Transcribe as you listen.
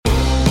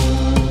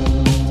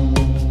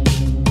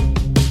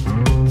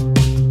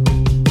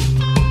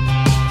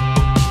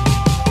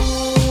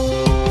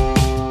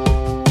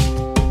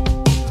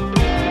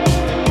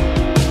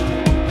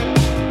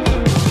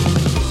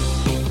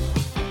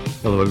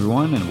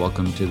everyone, and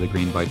welcome to the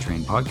Grain by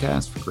Train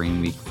podcast for Grain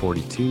Week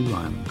 42.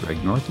 I'm Greg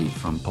Northey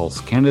from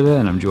Pulse Canada,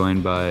 and I'm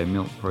joined by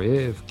Milt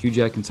Poirier of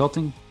QJAC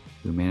Consulting,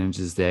 who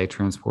manages the Ag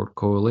Transport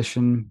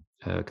Coalition,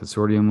 a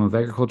consortium of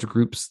agriculture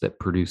groups that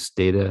produce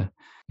data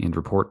and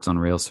reports on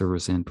rail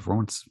service and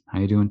performance. How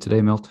are you doing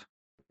today, Milt?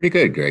 Pretty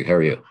good, Greg. How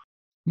are you?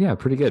 Yeah,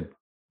 pretty good.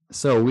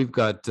 So we've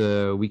got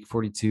week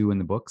 42 in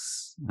the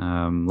books.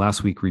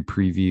 Last week, we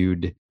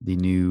previewed the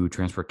new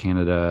Transport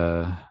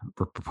Canada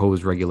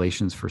proposed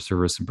regulations for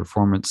service and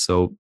performance.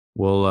 So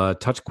we'll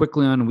touch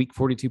quickly on week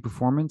 42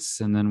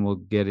 performance, and then we'll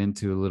get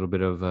into a little bit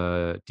of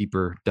a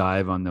deeper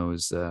dive on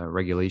those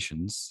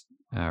regulations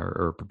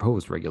or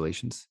proposed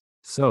regulations.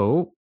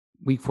 So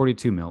week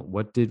 42, Milt,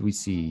 what did we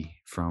see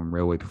from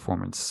railway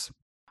performance?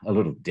 A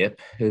little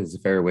dip is a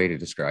fair way to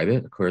describe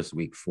it. Of course,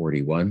 week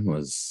 41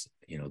 was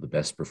the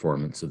best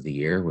performance of the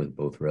year, with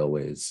both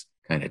railways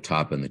kind of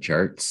top in the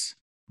charts,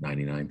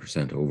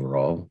 99%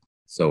 overall.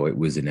 So it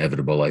was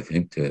inevitable, I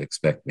think, to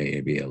expect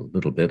maybe a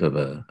little bit of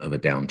a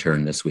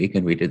downturn this week.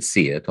 And we did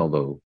see it,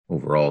 although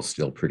overall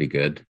still pretty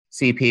good.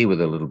 CP with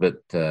a little bit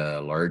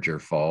larger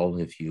fall,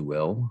 if you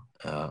will,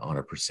 on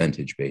a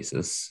percentage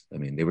basis. I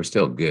mean, they were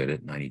still good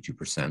at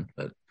 92%,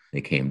 but they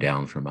came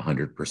down from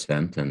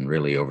 100%, and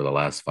really over the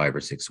last 5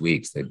 or 6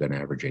 weeks, they've been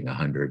averaging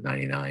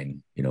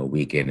 199,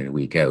 week in and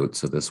week out.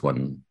 So this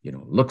one,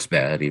 looks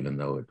bad, even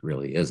though it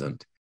really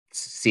isn't.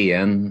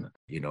 CN,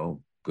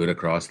 good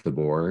across the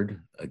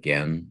board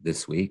again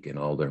this week in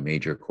all their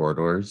major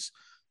corridors.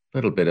 A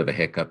little bit of a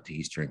hiccup to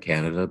Eastern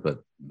Canada,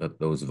 but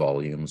those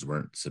volumes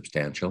weren't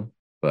substantial.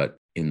 But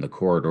in the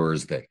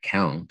corridors that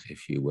count,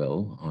 if you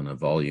will, on a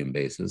volume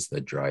basis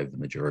that drive the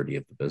majority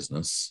of the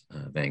business,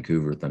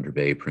 Vancouver, Thunder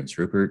Bay, Prince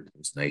Rupert, it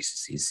was nice to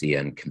see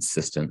CN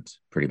consistent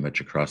pretty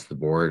much across the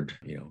board,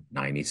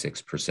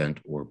 96%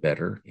 or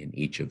better in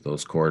each of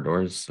those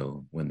corridors.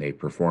 So when they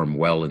perform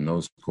well in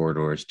those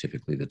corridors,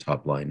 typically the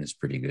top line is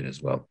pretty good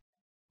as well.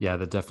 Yeah,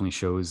 that definitely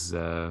shows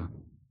the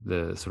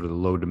sort of the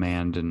low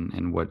demand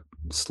and what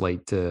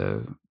slight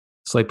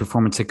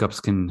performance hiccups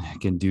can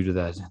do to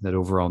that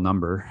overall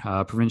number.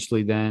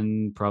 Provincially,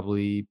 then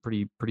probably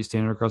pretty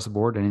standard across the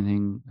board.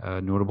 Anything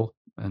notable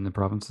in the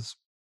provinces?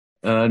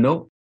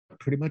 No,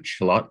 pretty much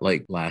a lot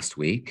like last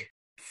week.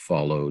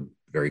 Followed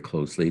very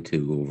closely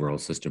to overall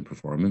system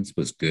performance,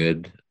 was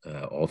good.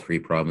 All three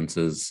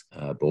provinces,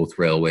 both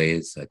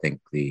railways. I think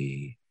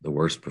the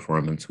worst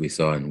performance we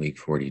saw in week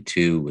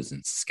 42 was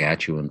in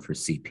Saskatchewan for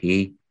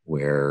CP,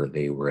 where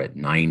they were at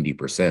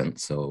 90%.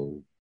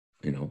 So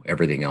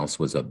everything else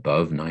was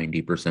above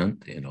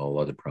 90% in all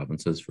other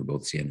provinces for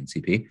both CN and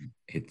CP.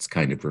 It's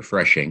kind of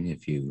refreshing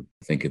if you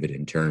think of it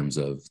in terms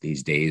of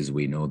these days.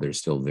 We know there's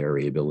still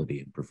variability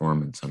in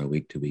performance on a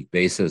week-to-week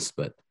basis,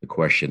 but the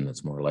question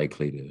that's more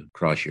likely to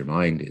cross your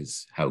mind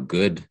is how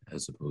good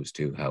as opposed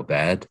to how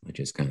bad, which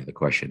is kind of the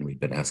question we've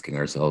been asking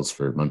ourselves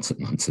for months and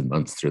months and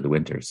months through the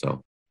winter.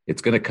 So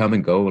it's going to come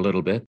and go a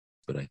little bit,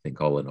 but I think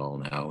all in all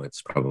now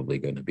it's probably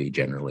going to be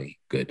generally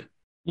good.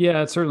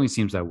 Yeah, it certainly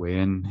seems that way,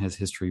 and as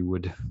history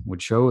would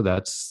show,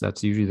 that's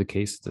usually the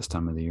case at this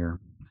time of the year.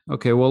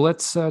 Okay, well,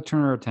 let's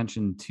turn our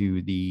attention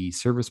to the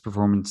service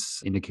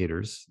performance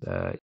indicators.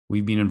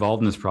 We've been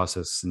involved in this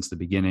process since the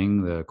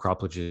beginning. The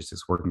Crop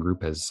Logistics Working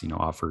Group has,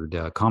 offered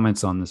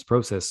comments on this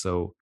process,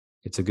 so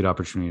it's a good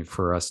opportunity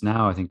for us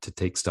now, I think, to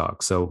take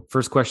stock. So,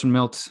 first question,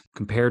 Milt: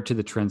 compared to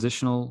the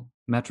transitional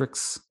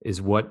metrics,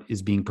 is what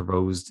is being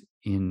proposed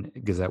in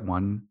Gazette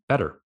 1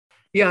 better?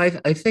 Yeah,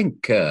 I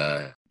think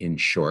in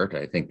short,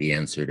 I think the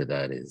answer to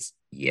that is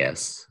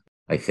yes.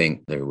 I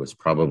think there was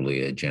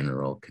probably a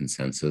general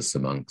consensus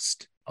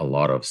amongst a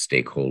lot of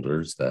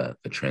stakeholders that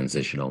the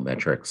transitional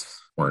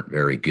metrics weren't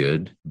very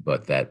good,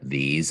 but that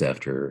these,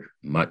 after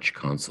much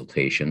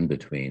consultation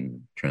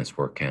between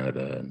Transport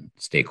Canada and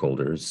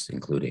stakeholders,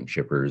 including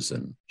shippers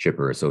and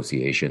shipper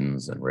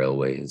associations and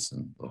railways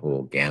and the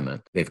whole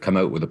gamut, they've come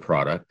out with a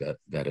product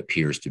that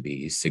appears to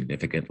be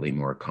significantly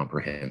more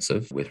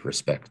comprehensive with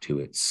respect to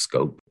its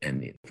scope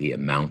and the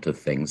amount of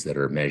things that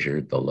are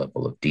measured, the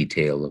level of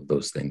detail of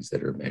those things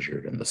that are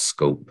measured, and the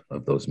scope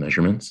of those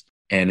measurements.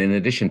 And in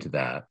addition to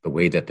that, the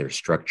way that they're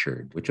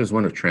structured, which was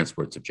one of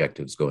Transport's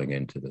objectives going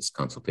into this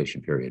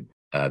consultation period,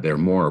 they're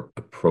more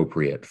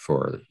appropriate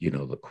for,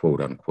 the quote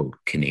unquote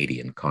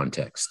Canadian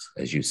context.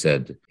 As you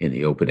said in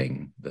the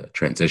opening, the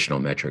transitional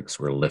metrics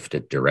were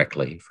lifted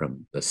directly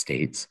from the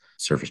state's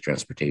Surface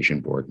Transportation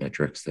Board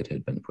metrics that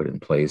had been put in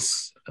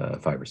place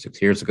 5 or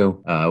 6 years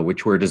ago,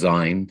 which were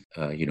designed,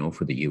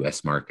 for the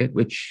U.S. market,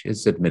 which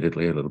is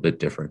admittedly a little bit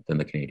different than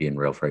the Canadian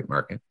rail freight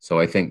market. So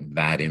I think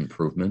that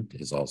improvement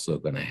is also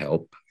going to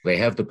help. They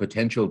have the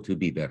potential to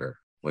be better.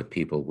 What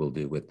people will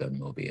do with them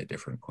will be a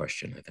different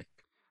question, I think.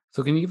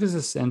 So can you give us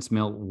a sense,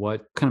 Milt,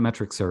 what kind of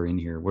metrics are in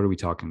here? What are we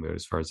talking about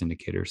as far as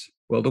indicators?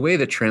 Well, the way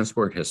that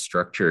Transport has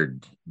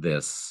structured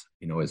this,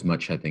 as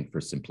much, I think,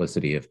 for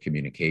simplicity of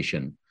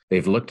communication,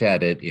 They've looked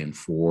at it in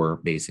four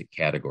basic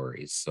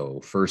categories.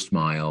 So first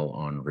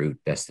mile, en route,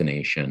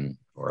 destination,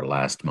 or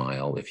last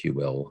mile, if you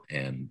will,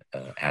 and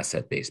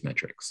asset-based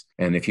metrics.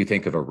 And if you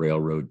think of a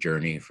railroad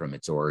journey from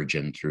its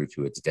origin through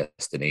to its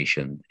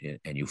destination,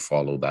 and you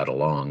follow that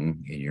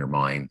along in your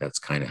mind, that's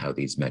kind of how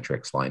these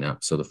metrics line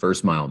up. So the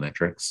first mile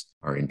metrics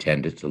are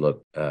intended to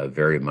look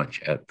very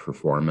much at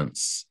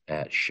performance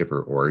at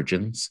shipper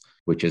origins,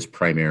 which is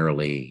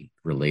primarily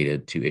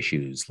related to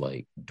issues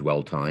like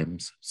dwell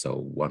times. So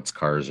once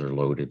cars are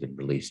loaded and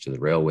released to the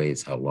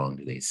railways, how long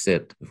do they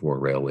sit before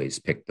railways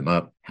pick them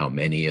up? How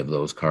many of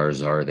those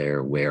cars are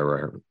there? Where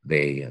are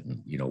they?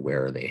 And,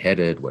 where are they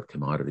headed? What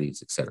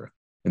commodities, et cetera.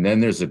 And then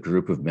there's a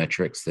group of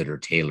metrics that are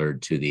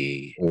tailored to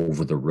the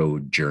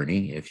over-the-road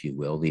journey, if you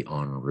will, the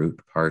en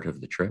route part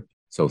of the trip.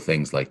 So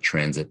things like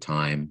transit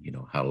time,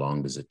 how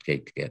long does it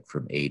take to get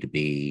from A to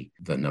B,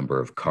 the number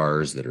of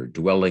cars that are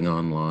dwelling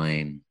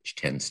online, which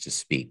tends to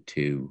speak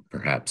to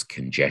perhaps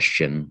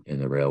congestion in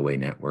the railway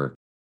network,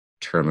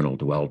 terminal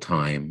dwell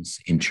times,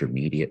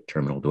 intermediate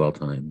terminal dwell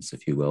times,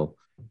 if you will,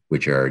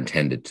 which are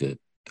intended to,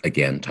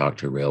 again, talk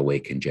to railway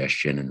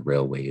congestion and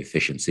railway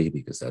efficiency,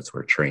 because that's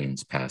where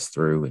trains pass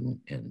through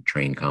and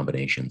train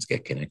combinations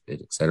get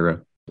connected, et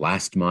cetera.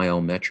 Last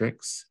mile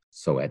metrics.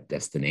 So at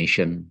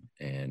destination,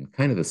 and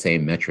kind of the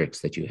same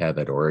metrics that you have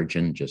at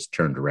origin, just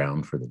turned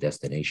around for the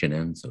destination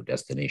end. So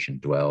destination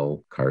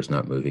dwell, cars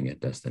not moving at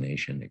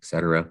destination, et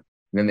cetera. And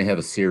then they have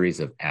a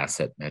series of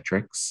asset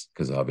metrics,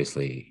 because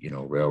obviously,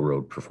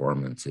 railroad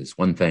performance is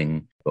one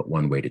thing, but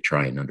one way to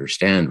try and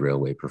understand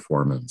railway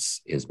performance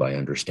is by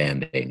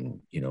understanding,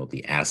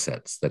 the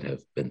assets that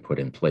have been put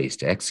in place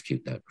to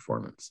execute that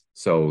performance.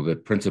 So the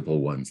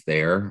principal ones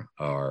there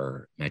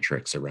are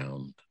metrics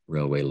around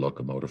railway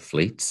locomotive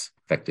fleets,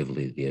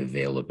 effectively the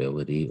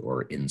availability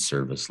or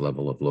in-service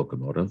level of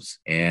locomotives.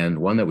 And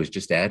one that was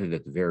just added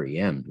at the very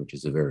end, which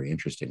is a very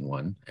interesting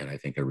one, and I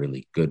think a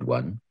really good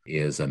one,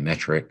 is a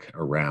metric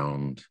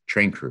around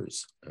train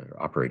crews,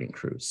 operating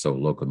crews, so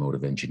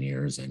locomotive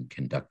engineers and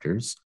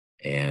conductors.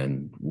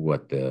 And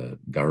what the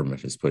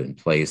government has put in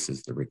place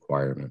is the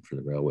requirement for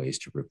the railways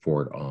to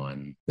report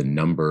on the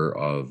number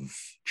of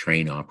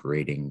train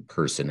operating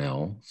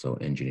personnel, so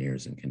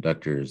engineers and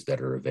conductors,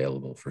 that are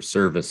available for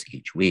service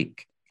each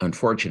week.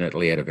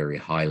 Unfortunately, at a very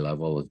high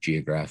level of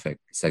geographic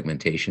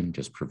segmentation,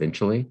 just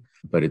provincially,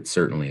 but it's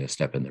certainly a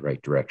step in the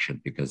right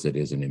direction because it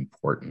is an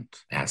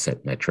important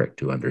asset metric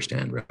to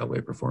understand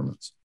railway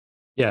performance.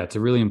 Yeah, it's a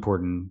really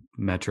important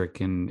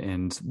metric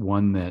and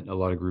one that a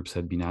lot of groups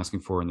had been asking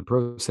for in the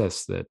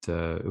process that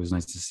it was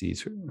nice to see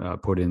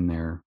put in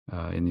there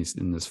in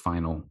this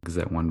final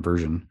Gazette One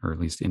version, or at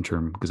least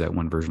interim Gazette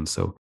One version.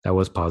 So that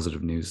was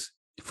positive news.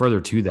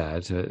 Further to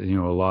that,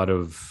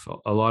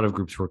 a lot of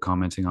groups were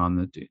commenting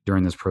on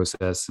during this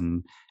process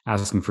and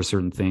asking for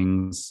certain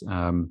things.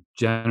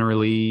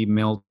 Generally,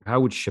 how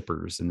would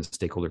shippers in the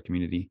stakeholder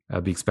community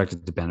be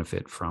expected to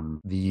benefit from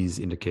these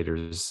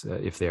indicators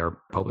if they are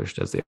published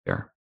as they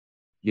are?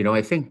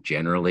 I think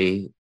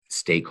generally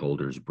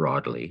stakeholders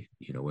broadly,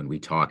 when we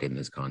talk in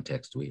this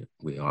context,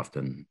 we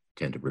often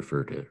tend to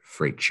refer to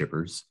freight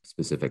shippers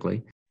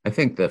specifically. I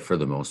think that for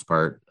the most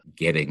part,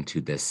 getting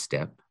to this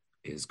step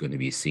is going to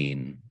be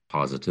seen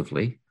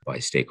positively by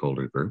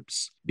stakeholder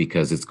groups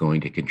because it's going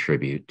to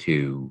contribute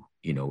to,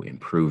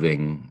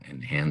 improving,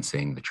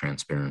 enhancing the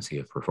transparency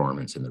of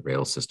performance in the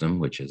rail system,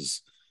 which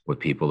is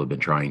what people have been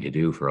trying to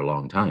do for a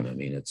long time. I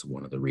mean, it's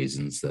one of the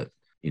reasons that,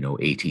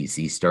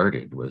 ATC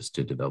started was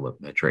to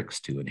develop metrics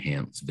to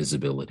enhance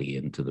visibility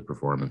into the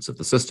performance of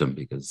the system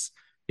because,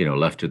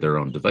 left to their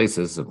own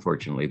devices,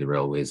 unfortunately, the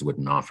railways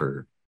wouldn't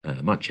offer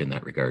much in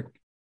that regard.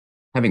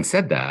 Having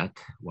said that,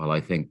 while I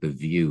think the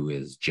view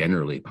is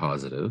generally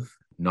positive,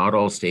 not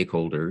all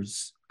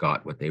stakeholders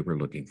got what they were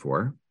looking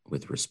for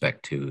with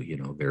respect to,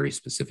 very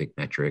specific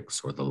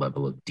metrics or the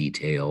level of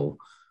detail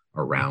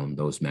around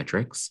those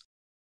metrics.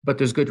 But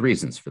there's good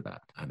reasons for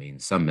that. I mean,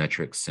 some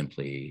metrics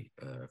simply,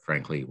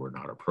 frankly, were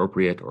not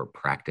appropriate or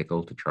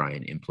practical to try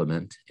and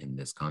implement in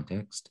this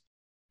context.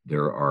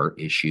 There are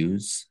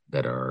issues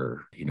that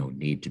are,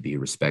 need to be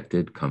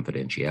respected,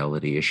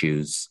 confidentiality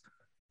issues.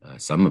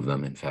 Some of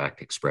them, in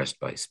fact, expressed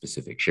by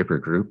specific shipper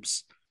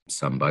groups,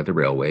 some by the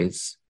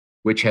railways,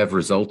 which have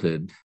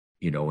resulted,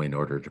 in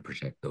order to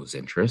protect those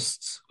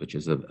interests, which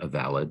is a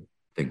valid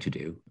thing to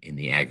do, in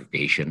the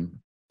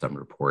aggregation, some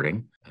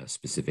reporting,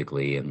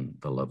 specifically in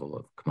the level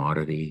of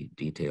commodity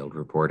detailed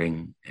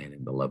reporting and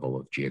in the level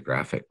of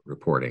geographic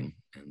reporting.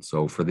 And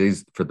so for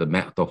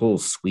the whole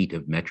suite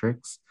of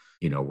metrics,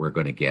 we're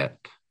going to get,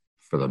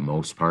 for the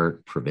most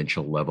part,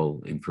 provincial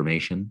level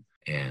information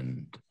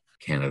and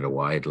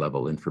Canada-wide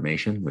level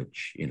information,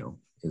 which,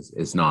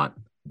 is not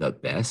the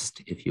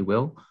best, if you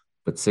will,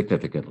 but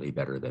significantly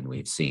better than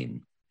we've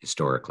seen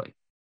historically.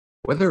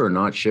 Whether or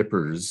not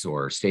shippers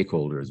or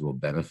stakeholders will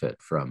benefit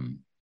from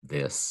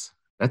this,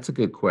 that's a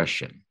good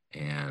question.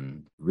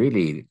 And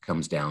really it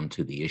comes down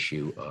to the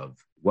issue of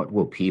what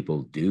will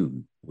people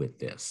do with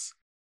this?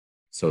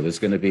 So there's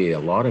going to be a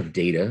lot of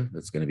data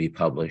that's going to be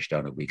published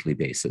on a weekly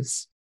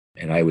basis.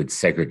 And I would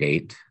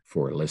segregate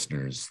for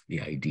listeners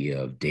the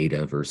idea of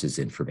data versus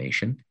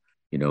information.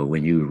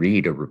 When you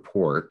read a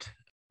report,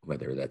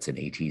 whether that's an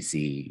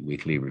ATC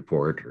weekly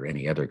report or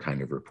any other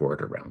kind of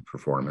report around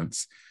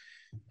performance,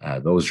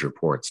 those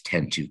reports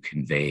tend to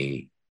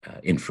convey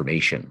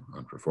information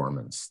on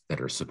performance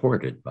that are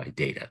supported by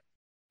data.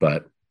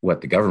 But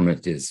what the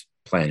government is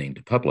planning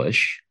to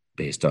publish,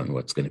 based on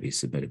what's going to be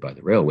submitted by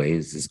the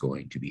railways, is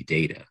going to be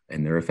data.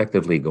 And they're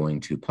effectively going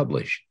to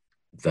publish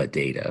the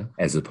data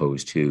as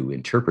opposed to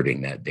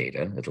interpreting that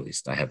data. At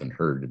least I haven't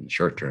heard in the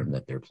short term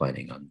that they're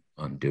planning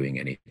on doing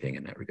anything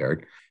in that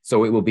regard.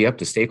 So it will be up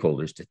to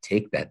stakeholders to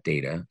take that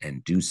data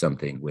and do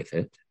something with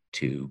it,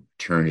 to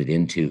turn it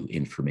into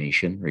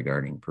information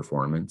regarding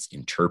performance,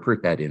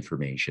 interpret that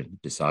information,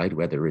 decide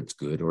whether it's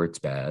good or it's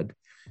bad,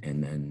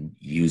 and then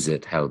use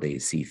it how they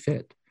see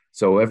fit.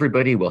 So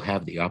everybody will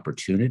have the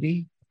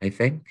opportunity, I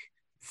think,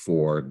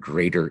 for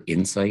greater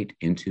insight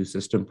into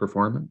system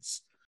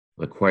performance.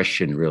 The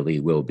question really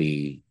will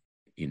be,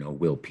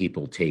 will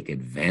people take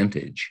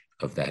advantage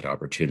of that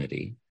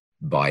opportunity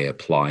by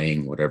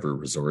applying whatever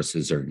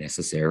resources are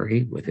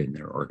necessary within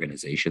their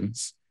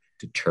organizations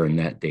to turn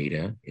that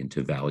data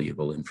into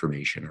valuable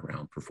information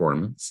around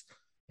performance,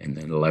 and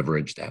then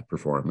leverage that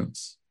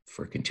performance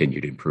for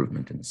continued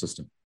improvement in the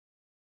system?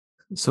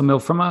 So, Mil,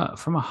 from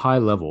a high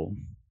level,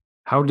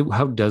 how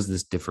does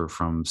this differ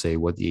from, say,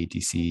 what the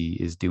ATC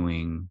is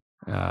doing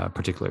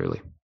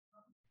particularly?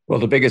 Well,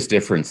 the biggest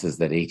difference is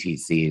that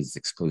ATC is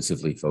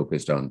exclusively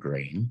focused on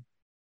grain,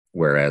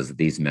 whereas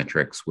these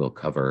metrics will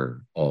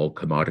cover all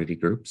commodity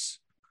groups.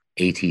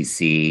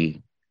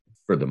 ATC,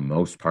 for the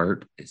most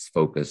part, is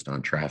focused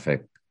on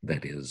traffic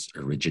that is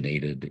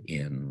originated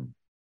in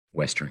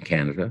Western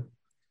Canada,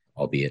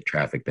 albeit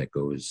traffic that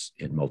goes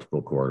in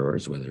multiple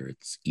corridors, whether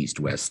it's east,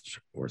 west,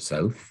 or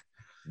south.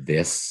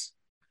 This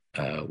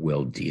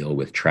will deal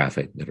with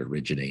traffic that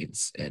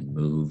originates and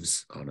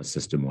moves on a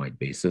system-wide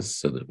basis.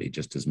 So there'll be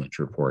just as much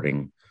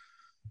reporting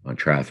on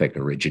traffic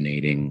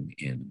originating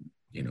in,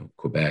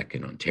 Quebec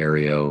and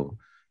Ontario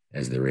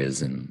as there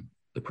is in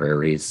the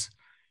prairies.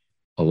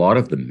 A lot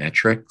of the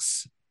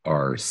metrics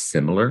are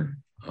similar,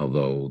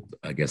 although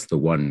I guess the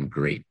one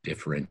great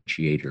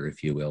differentiator,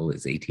 if you will,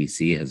 is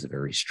ATC has a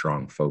very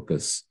strong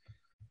focus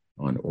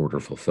on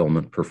order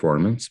fulfillment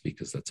performance,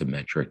 because that's a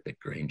metric that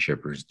grain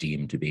shippers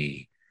deem to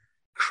be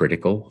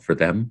critical for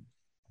them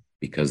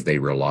because they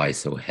rely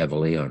so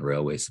heavily on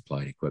railway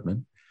supplied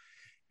equipment.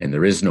 And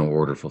there is no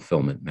order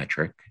fulfillment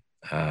metric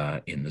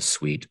in the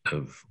suite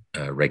of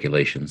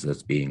regulations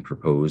that's being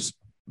proposed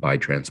by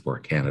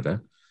Transport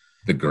Canada.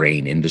 The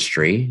grain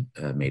industry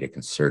made a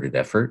concerted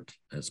effort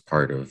as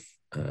part of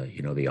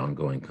the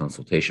ongoing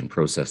consultation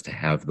process to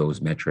have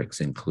those metrics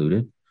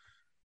included,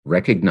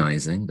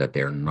 recognizing that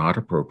they're not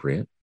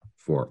appropriate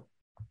for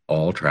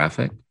all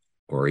traffic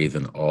or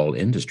even all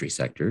industry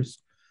sectors,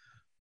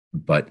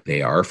 but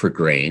they are for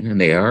grain,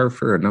 and they are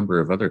for a number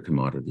of other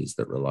commodities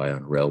that rely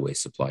on railway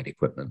supplied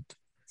equipment.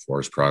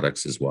 Forest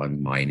products is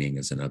one, mining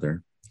is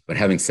another. But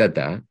having said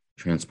that,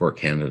 Transport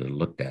Canada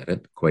looked at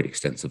it quite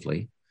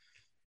extensively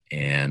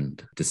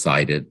and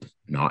decided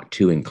not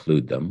to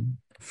include them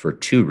for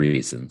two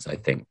reasons, I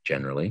think,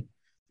 generally.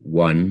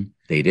 One,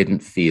 they didn't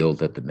feel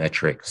that the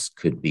metrics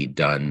could be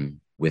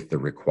done with the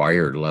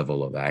required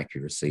level of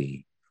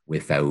accuracy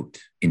without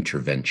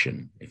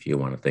intervention, if you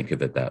want to think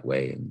of it that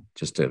way. And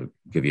just to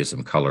give you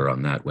some color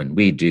on that, when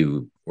we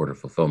do order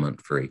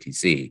fulfillment for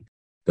ATC,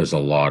 there's a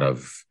lot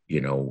of,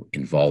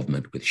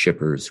 involvement with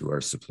shippers who are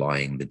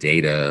supplying the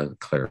data,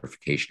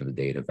 clarification of the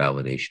data,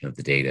 validation of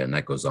the data, and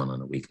that goes on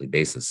a weekly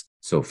basis.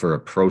 So for a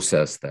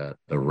process that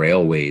the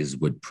railways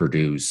would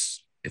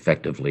produce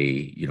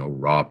effectively,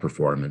 raw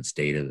performance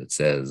data that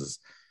says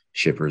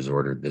shippers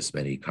ordered this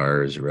many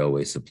cars,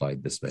 railway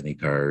supplied this many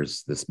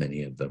cars, this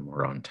many of them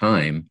were on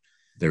time,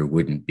 there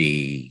wouldn't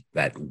be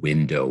that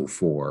window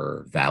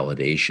for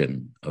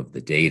validation of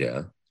the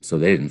data. So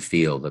they didn't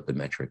feel that the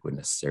metric would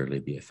necessarily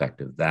be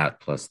effective. That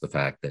plus the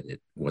fact that it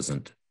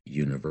wasn't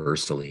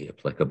universally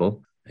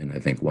applicable. And I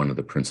think one of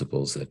the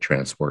principles that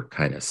Transport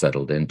kind of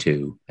settled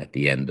into at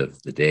the end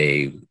of the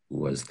day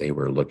was they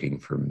were looking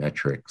for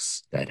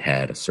metrics that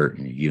had a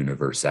certain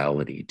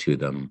universality to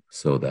them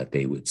so that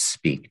they would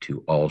speak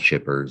to all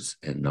shippers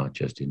and not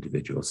just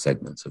individual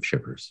segments of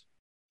shippers.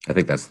 I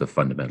think that's the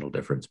fundamental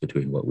difference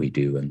between what we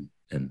do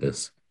and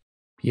this.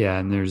 Yeah,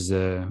 and there's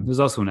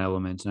also an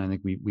element, and I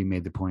think we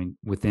made the point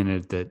within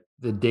it that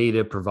the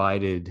data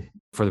provided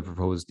for the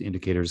proposed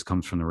indicators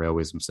comes from the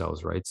railways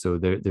themselves, right? So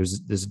there's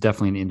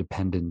definitely an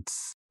independent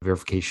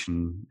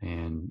verification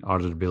and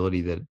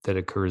auditability that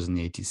occurs in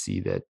the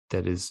ATC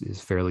that is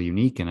fairly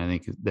unique, and I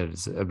think that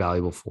is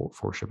valuable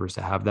for shippers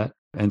to have that.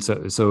 And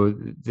so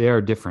they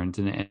are different,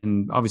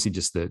 and obviously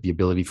just the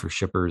ability for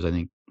shippers. I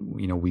think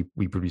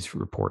we produce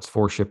reports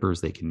for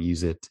shippers. They can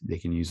use it. They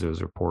can use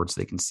those reports.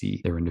 They can see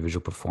their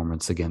individual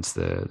performance against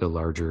the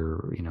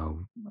larger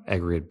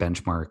aggregate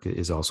benchmark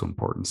is also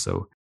important.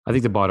 So I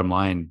think the bottom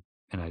line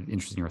and I'm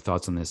interested in your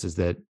thoughts on this, is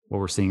that what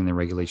we're seeing in the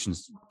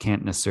regulations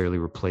can't necessarily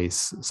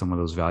replace some of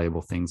those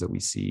valuable things that we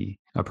see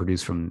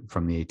produced from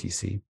the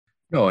ATC.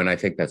 No, and I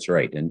think that's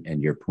right.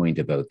 And your point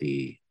about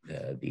the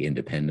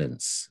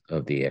independence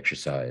of the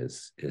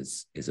exercise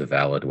is a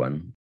valid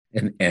one.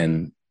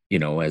 And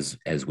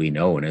as we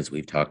know and as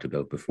we've talked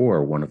about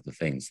before, one of the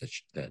things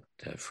that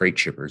freight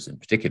shippers in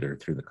particular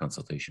through the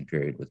consultation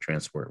period with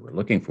Transport were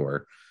looking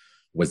for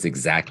was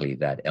exactly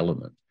that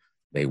element.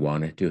 They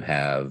wanted to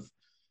have,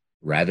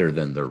 rather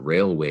than the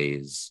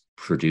railways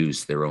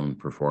produce their own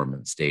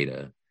performance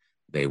data,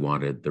 they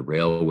wanted the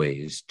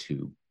railways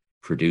to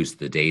produce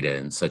the data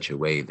in such a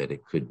way that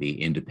it could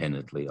be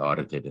independently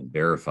audited and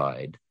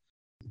verified.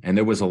 And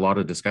there was a lot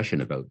of discussion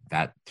about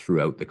that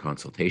throughout the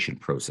consultation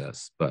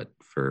process, but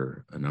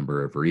for a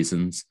number of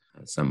reasons,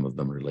 some of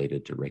them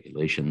related to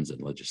regulations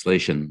and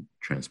legislation,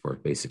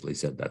 Transport basically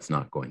said that's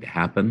not going to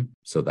happen.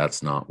 So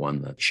that's not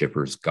one that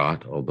shippers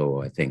got,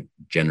 although I think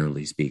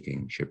generally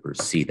speaking,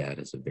 shippers see that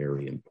as a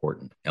very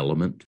important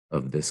element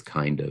of this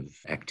kind of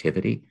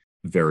activity,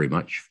 very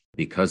much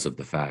because of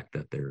the fact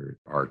that there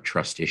are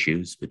trust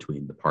issues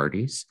between the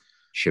parties.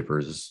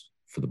 Shippers,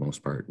 for the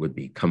most part, would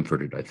be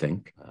comforted, I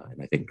think,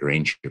 and I think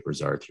grain shippers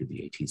are through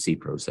the ATC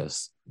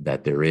process,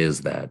 that there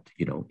is that,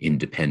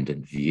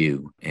 independent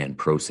view and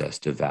process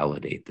to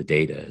validate the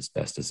data as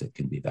best as it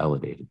can be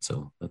validated.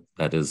 So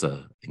that is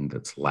a thing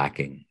that's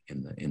lacking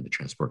in the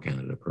Transport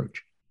Canada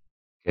approach.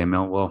 Okay,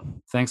 Mel.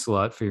 Well, thanks a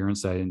lot for your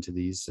insight into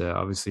these.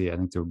 Obviously, I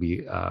think there will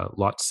be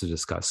lots to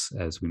discuss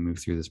as we move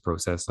through this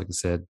process. Like I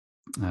said,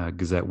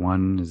 Gazette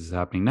 1 is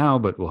happening now,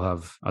 but we'll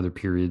have other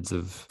periods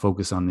of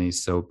focus on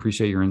these. So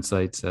appreciate your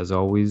insights as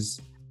always.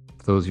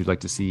 For those who'd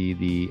like to see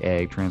the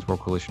Ag Transport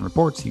Coalition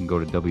reports, you can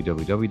go to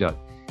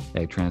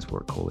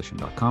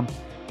www.agtransportcoalition.com.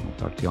 We'll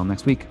talk to you all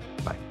next week.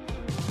 Bye.